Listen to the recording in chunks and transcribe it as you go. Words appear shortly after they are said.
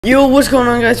Yo, what's going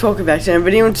on, guys? Welcome back to another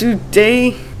video. And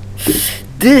today,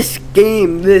 this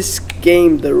game,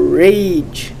 The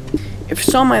Rage. If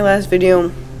you saw my last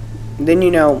video, then you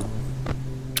know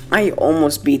I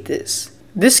almost beat this.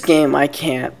 This game, I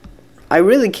can't. I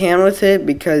really can with it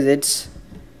because it's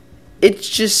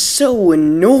just so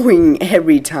annoying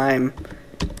every time.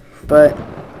 But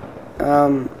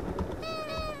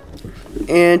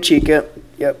and Chica,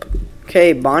 yep.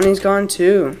 Okay, Bonnie's gone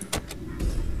too.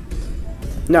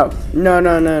 No.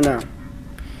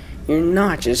 You're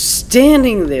not just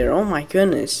standing there. Oh my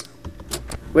goodness.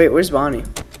 Wait, where's Bonnie?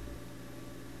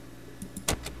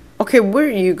 Okay, where are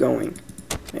you going?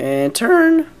 And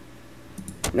turn.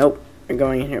 Nope. You're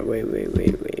going in here.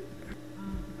 Wait.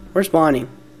 Where's Bonnie?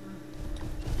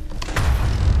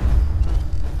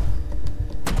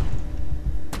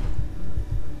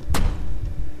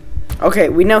 Okay,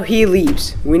 we know he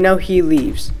leaves.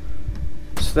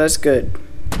 So that's good.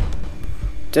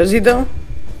 Does he though?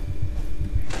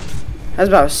 I was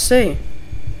about to say.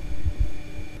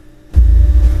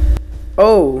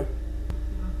 Oh.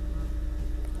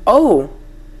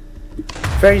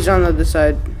 Freddy's on the other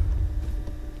side.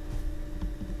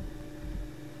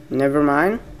 Never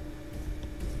mind.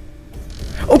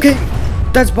 Okay,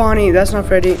 that's Bonnie. That's not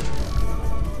Freddy.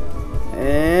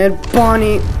 And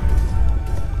Bonnie.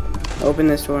 Open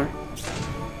this door.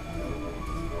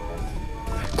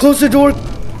 Close the door.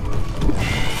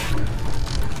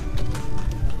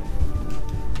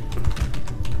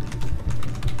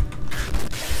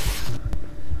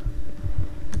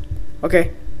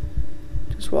 Okay,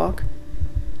 just walk.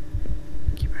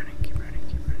 Keep running.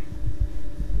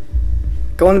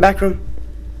 Go in the back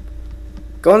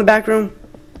room.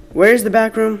 Where's the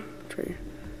back room? It's right here.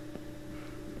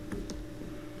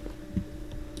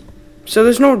 So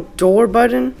there's no door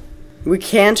button. We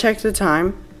can check the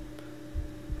time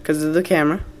because of the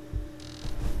camera.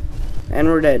 And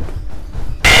we're dead.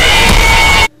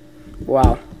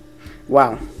 Wow.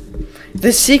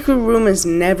 The secret room is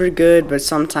never good, but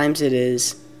sometimes it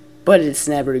is. But it's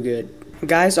never good.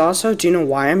 Guys, also, do you know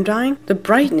why I'm dying? The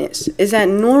brightness is at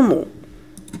normal.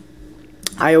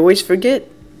 I always forget.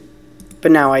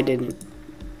 But now I didn't.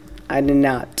 I did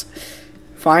not.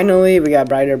 Finally, we got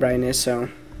brighter brightness, so.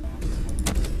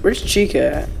 Where's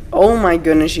Chica at? Oh my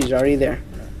goodness, she's already there.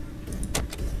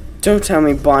 Don't tell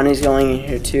me Bonnie's going in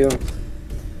here too.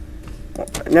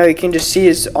 No, you can just see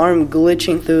his arm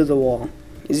glitching through the wall.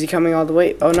 Is he coming all the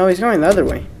way? Oh no, he's going the other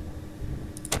way.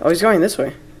 Oh, he's going this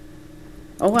way.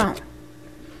 Oh wow.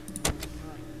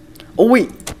 Oh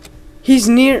wait. He's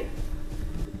near.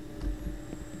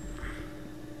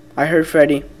 I heard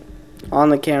Freddy on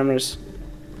the cameras.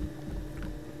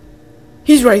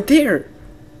 He's right there.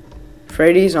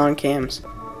 Freddy's on cams.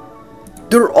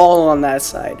 They're all on that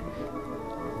side.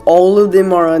 All of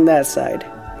them are on that side.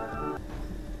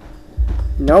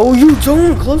 No, you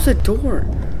don't. Close the door.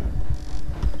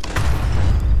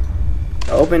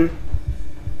 Open.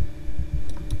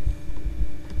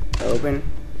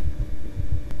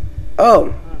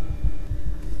 Oh.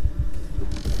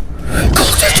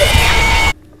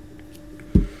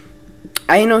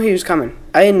 I didn't know he was coming.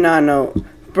 I did not know.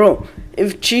 Bro,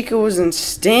 if Chica wasn't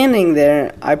standing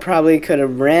there, I probably could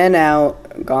have ran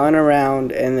out, gone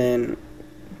around, and then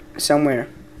somewhere.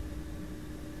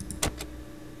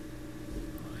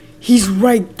 He's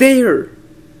right there.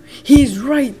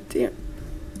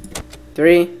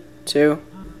 3, 2,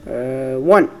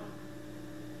 1.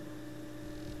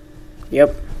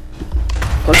 Yep.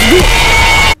 Close the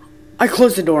door. I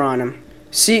closed the door on him.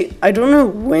 See, I don't know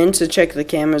when to check the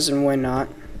cameras and when not,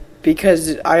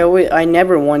 because I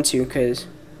never want to. Cause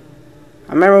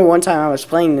I remember one time I was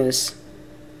playing this,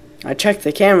 I checked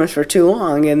the cameras for too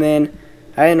long, and then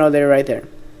I didn't know they were right there,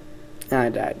 and I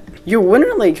died. Yo, when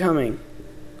are they coming?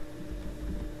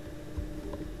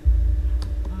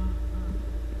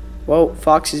 Well,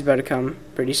 Foxy's about to come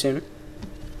pretty soon.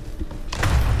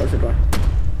 Close the door.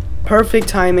 Perfect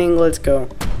timing, let's go.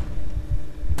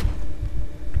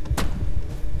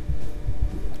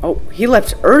 Oh, he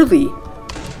left early.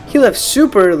 He left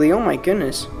super early, oh my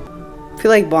goodness. I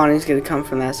feel like Bonnie's gonna come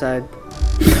from that side.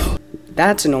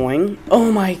 That's annoying.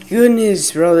 Oh my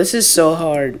goodness, bro, this is so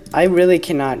hard. I really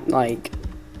cannot, like,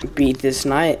 beat this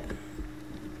night.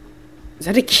 Is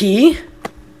that a key?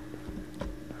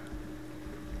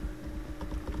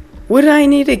 What do I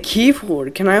need a key for?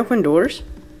 Can I open doors?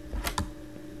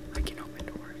 I can open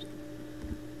doors.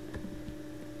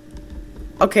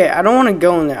 Okay, I don't want to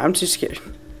go in there. I'm too scared.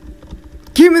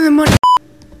 Give me the money.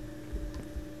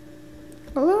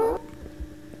 Hello?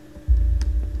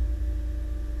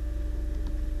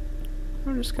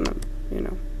 I'm just gonna,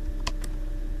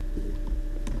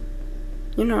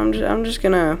 you you know, I'm just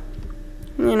gonna,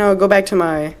 you know, go back to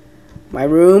my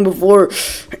room before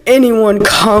anyone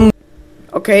comes.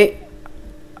 Okay.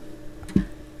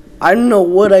 I don't know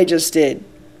what I just did,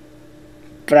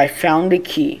 but I found a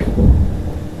key.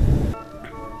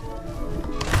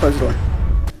 Close the door.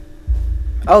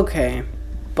 Okay.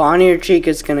 Bonnie or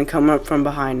Chica's gonna come up from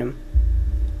behind him.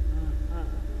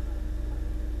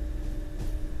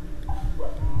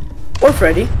 Or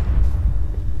Freddy.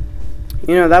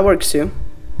 You know, that works too.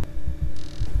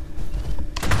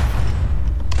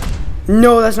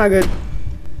 No, that's not good.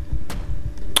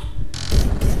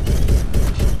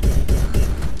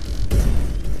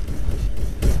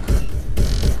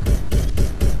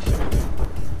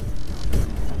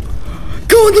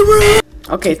 Go in the room!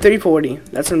 Okay, 30-40.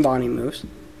 That's when Bonnie moves.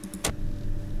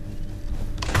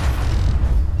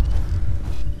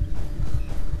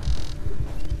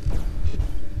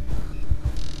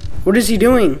 What is he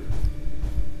doing?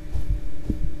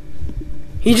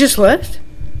 He just left?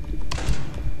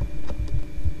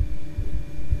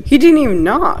 He didn't even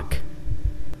knock.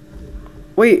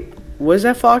 Wait, was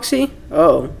that Foxy?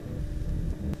 Oh.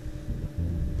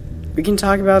 We can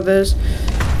talk about this.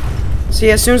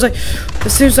 See, as soon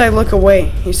as I look away,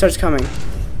 he starts coming.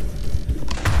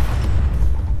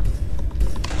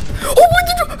 Oh, what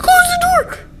the door? Close the door!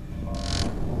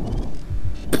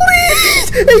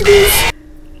 Please!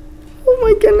 Oh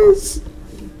my goodness.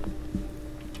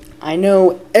 I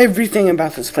know everything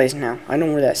about this place now. I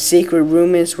know where that secret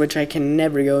room is, which I can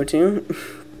never go to.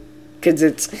 Because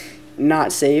it's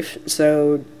not safe.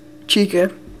 So,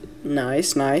 Chica.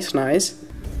 Nice, nice, nice.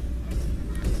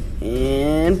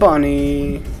 And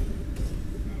Bonnie.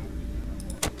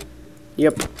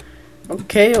 Yep.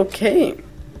 Okay, okay.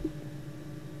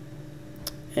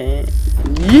 And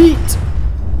yeet.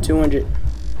 200.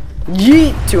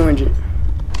 Yeet. 200.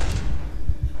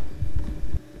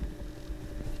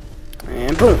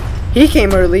 And boom. He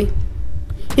came early.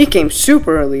 He came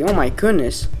super early. Oh my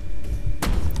goodness.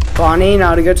 Bonnie,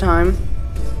 not a good time.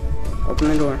 Open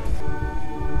the door.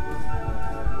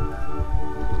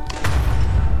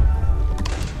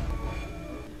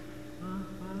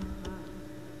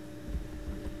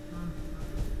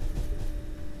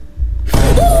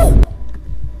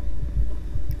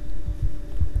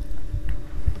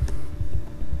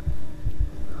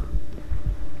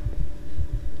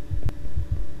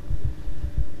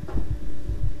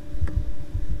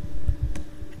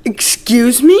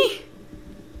 Excuse me?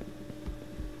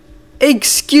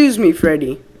 Excuse me,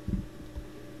 Freddy.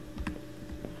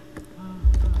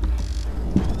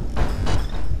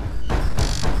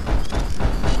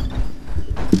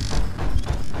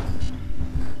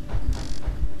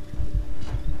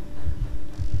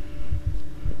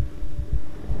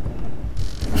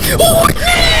 Oh,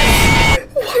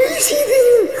 why is he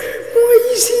there? Why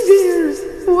is he there?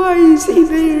 Why is he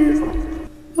there?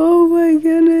 Oh my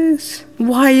goodness.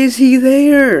 Why is he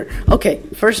there? Okay,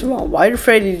 first of all, why did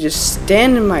Freddy just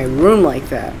stand in my room like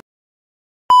that?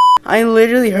 I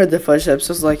literally heard the footsteps.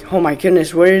 I was like, oh my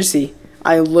goodness, where is he?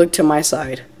 I looked to my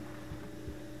side.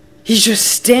 He's just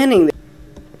standing there.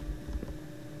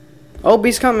 Oh,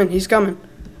 he's coming. He's coming.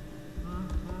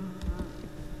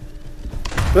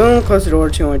 Boom, close the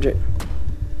door, 200.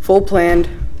 Full planned.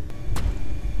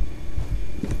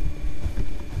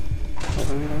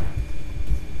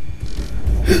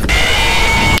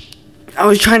 I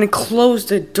was trying to close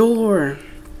the door.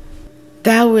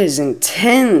 That was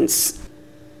intense.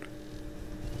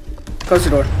 Close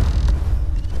the door.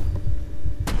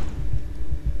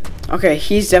 Okay,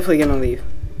 he's definitely gonna leave.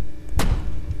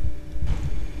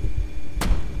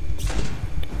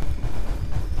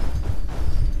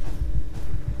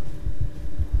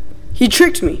 He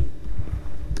tricked me.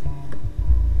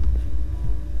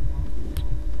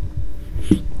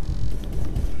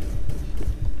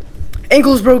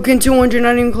 Ankle's broken, 200,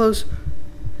 not even close.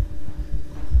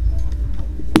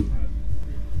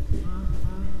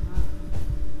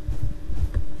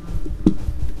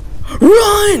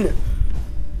 Run!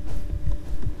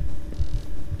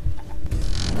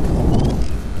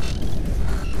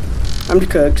 I'm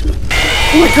cooked. Oh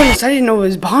my goodness, I didn't know it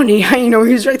was Bonnie. I didn't know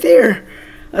he was right there.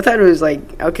 I thought it was like,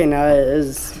 okay, now it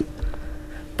is.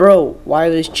 Bro, why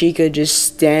is Chica just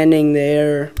standing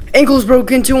there? Ankle's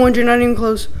broken, 200, not even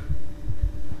close.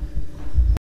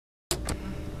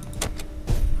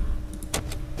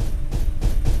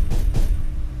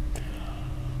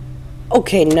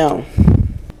 Okay, no.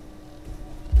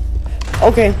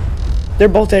 Okay, they're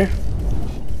both there.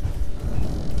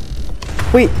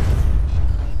 Wait,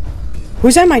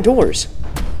 who's at my doors?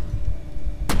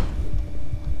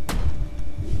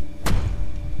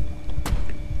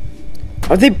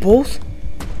 Are they both?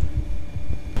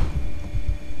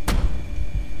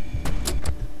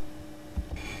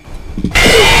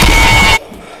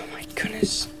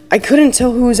 I couldn't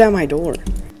tell who was at my door.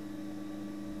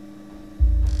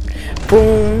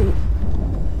 Boom.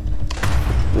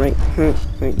 Right.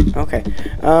 Wait. Okay.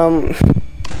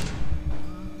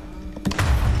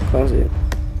 Close it.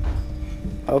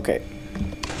 Okay.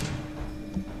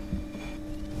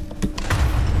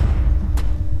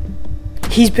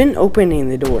 He's been opening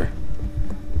the door.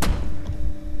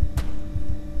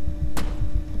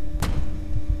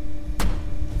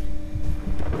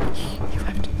 He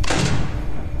left.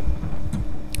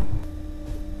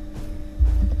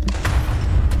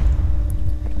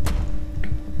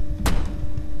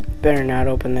 Better not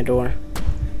open the door.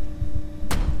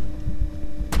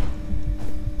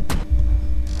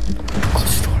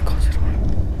 Close the door, close the door.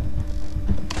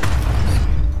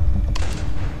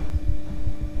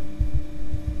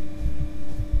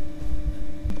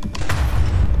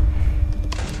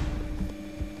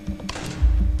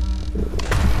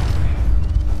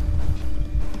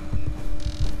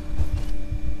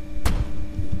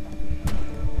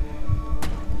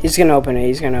 He's gonna open it,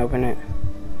 he's gonna open it.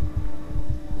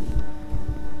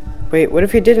 Wait, what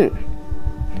if he didn't?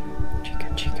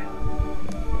 Chica.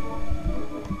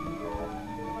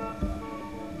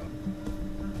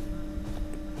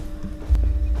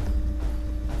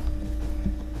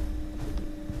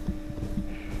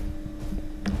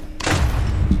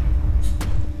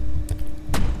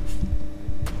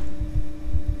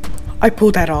 I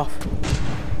pulled that off.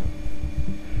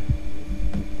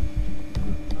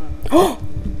 Oh!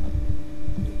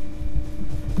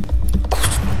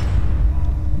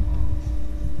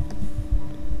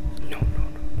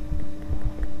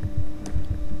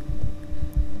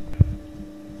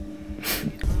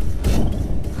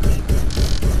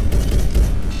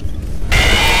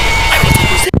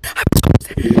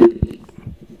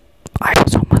 I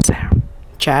was almost there.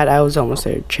 Chat, I was almost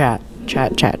there. Chat.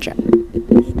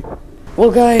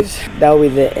 Well, guys, that will be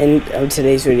the end of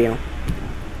today's video.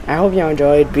 I hope y'all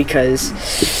enjoyed because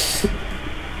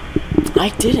I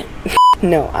didn't.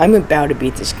 No, I'm about to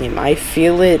beat this game. I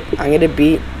feel it. I'm gonna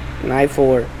beat night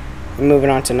 4. I'm moving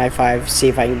on to night 5. See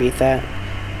if I can beat that.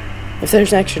 If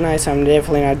there's extra nights, I'm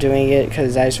definitely not doing it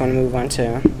because I just want to move on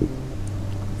to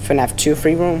FNAF 2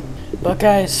 Free Roam. But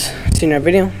guys, see you in our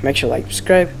video. Make sure to like,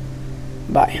 subscribe.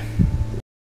 Bye.